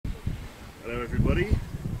Hello everybody,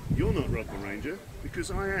 you're not Rob the Ranger,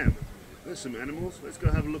 because I am. There's some animals, let's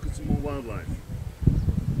go have a look at some more wildlife.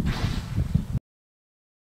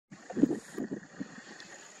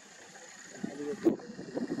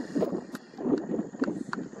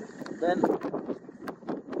 Then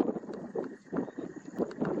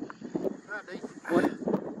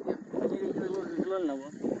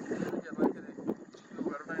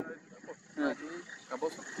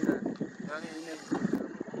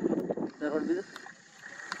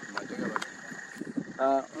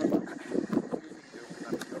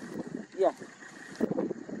yeah.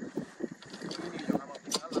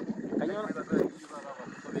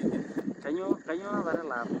 Can you very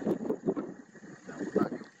loud?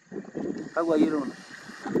 How are you doing?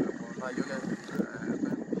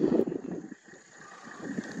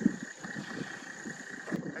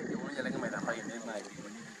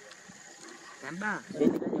 Anda.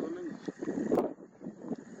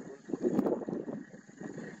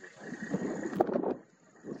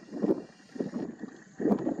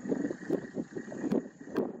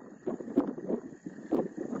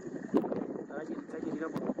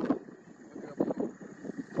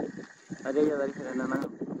 Ada ya dari sana mana?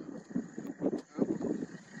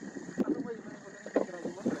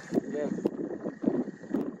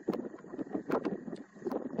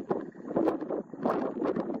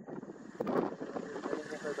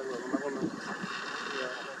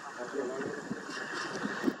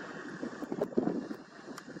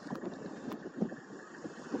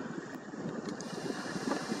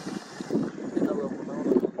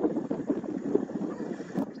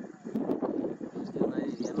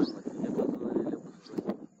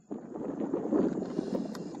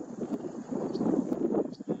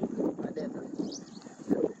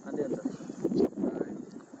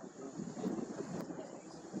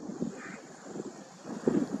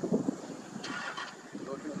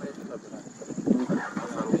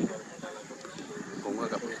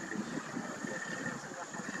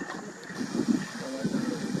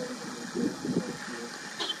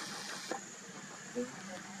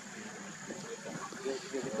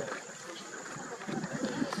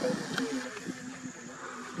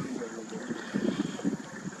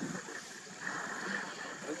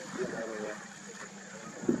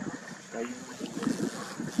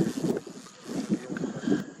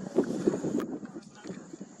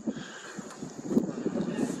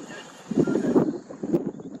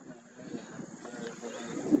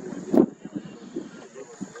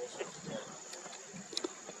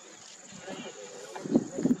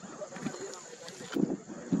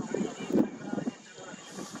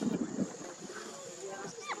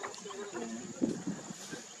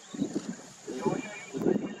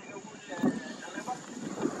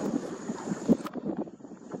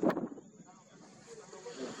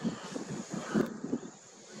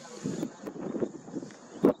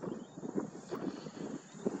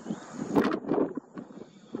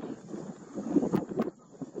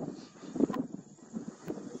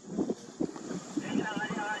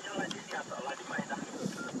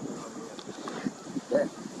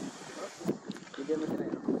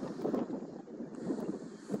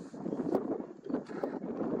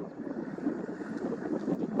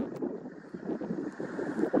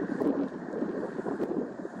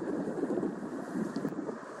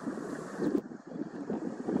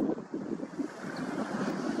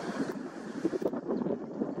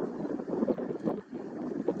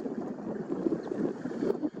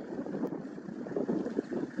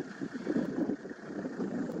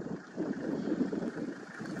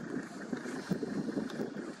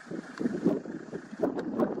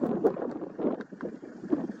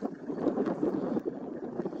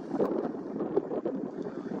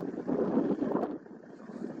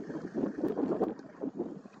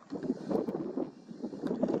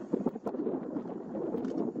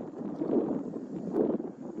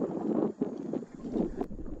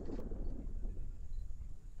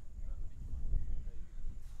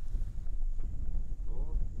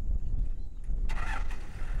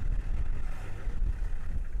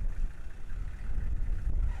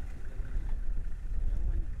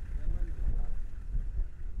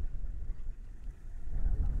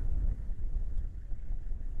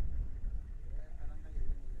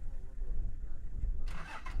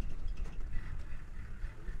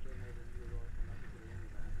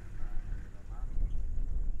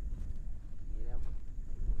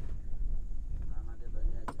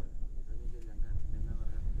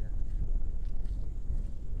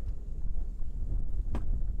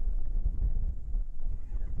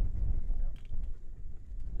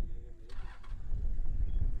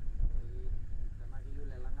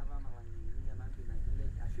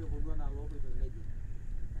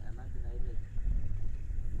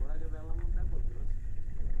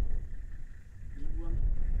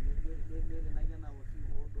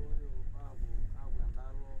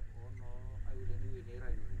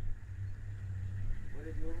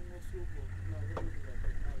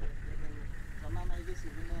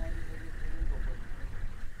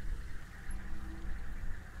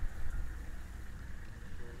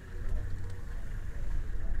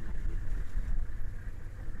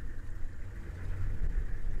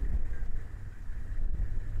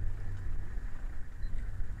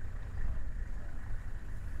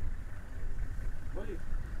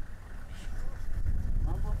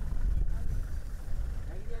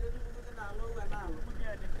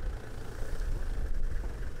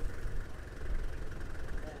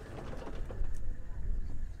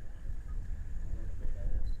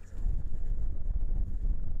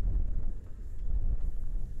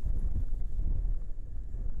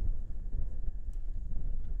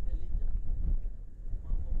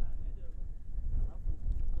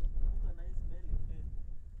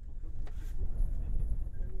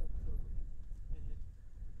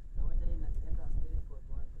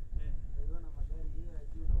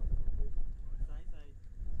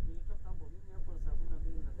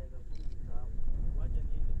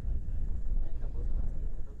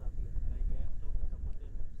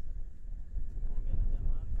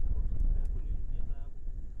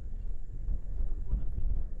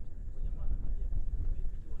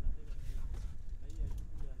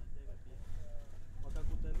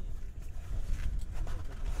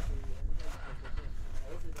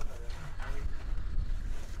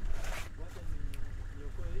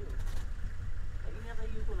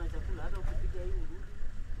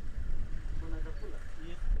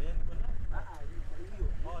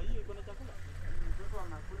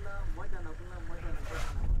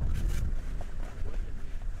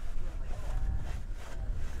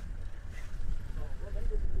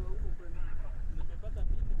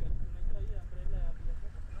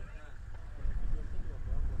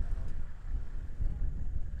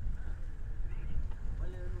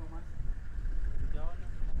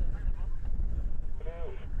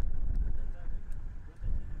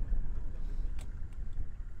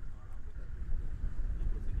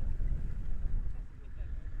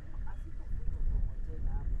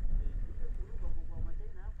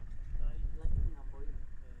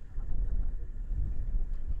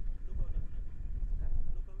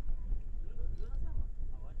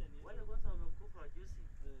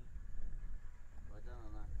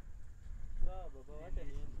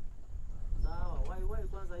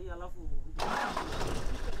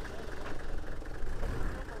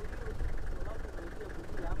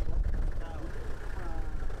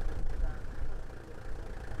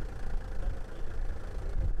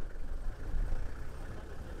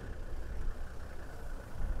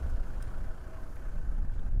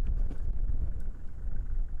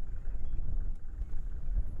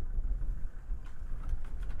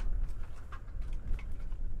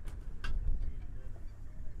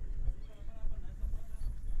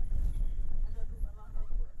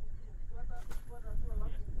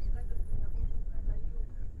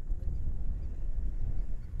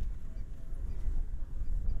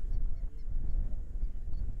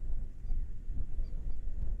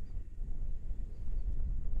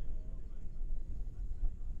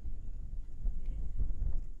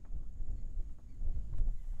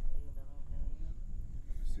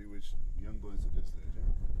 Young boys at this stage, eh?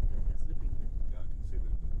 They're sleeping. Yeah, I can see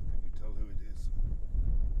them. Can you tell who it is?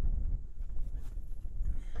 See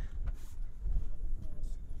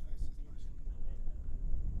the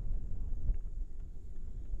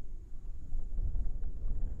faces nice. What's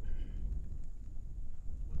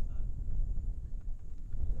that?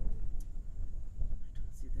 I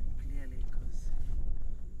don't see them clearly because.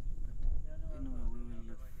 But anyway, we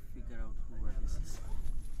will figure out who this is.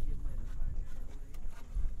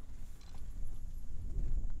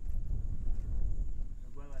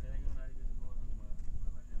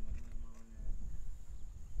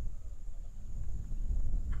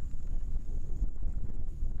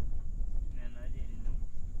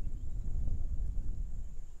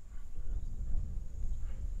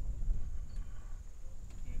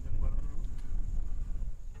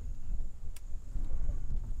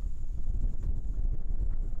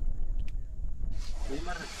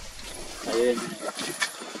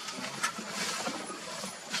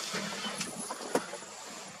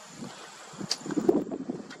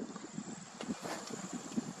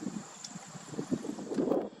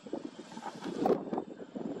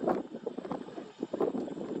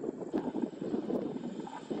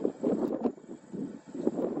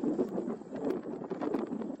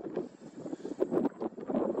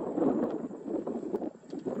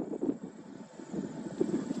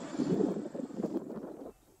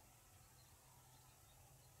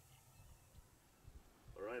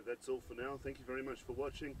 Right, that's all for now. Thank you very much for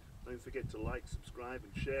watching. Don't forget to like, subscribe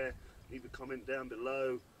and share. Leave a comment down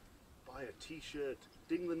below. Buy a t-shirt.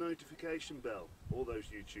 Ding the notification bell. All those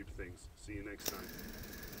YouTube things. See you next time.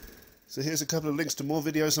 So here's a couple of links to more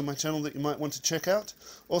videos on my channel that you might want to check out.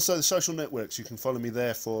 Also the social networks. You can follow me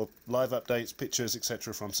there for live updates, pictures,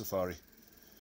 etc. from Safari.